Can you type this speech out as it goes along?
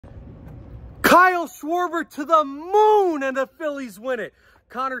Kyle Schwarber to the moon, and the Phillies win it.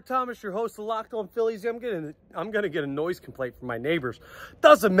 Connor Thomas, your host of Locked On Phillies. I'm gonna get a noise complaint from my neighbors.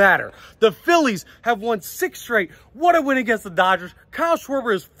 Doesn't matter. The Phillies have won 6 straight. What a win against the Dodgers. Kyle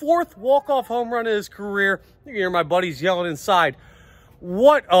Schwarber, his 4th walk-off home run of his career. You can hear my buddies yelling inside.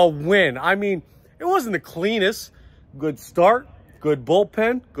 What a win. I mean, it wasn't the cleanest. Good start, good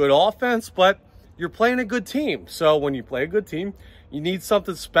bullpen, good offense, but you're playing a good team. So when you play a good team, you need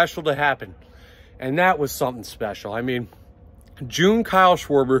something special to happen. And that was something special. I mean, Kyle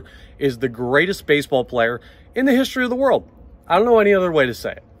Schwarber is the greatest baseball player in the history of the world. I don't know any other way to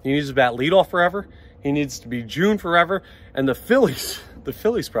say it. He needs to bat leadoff forever. He needs to be June forever. And the Phillies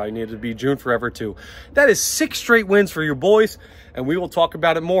probably needed to be June forever too. That is 6 straight wins for your boys. And we will talk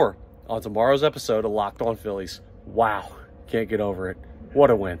about it more on tomorrow's episode of Locked On Phillies. Wow. Can't get over it. What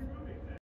a win.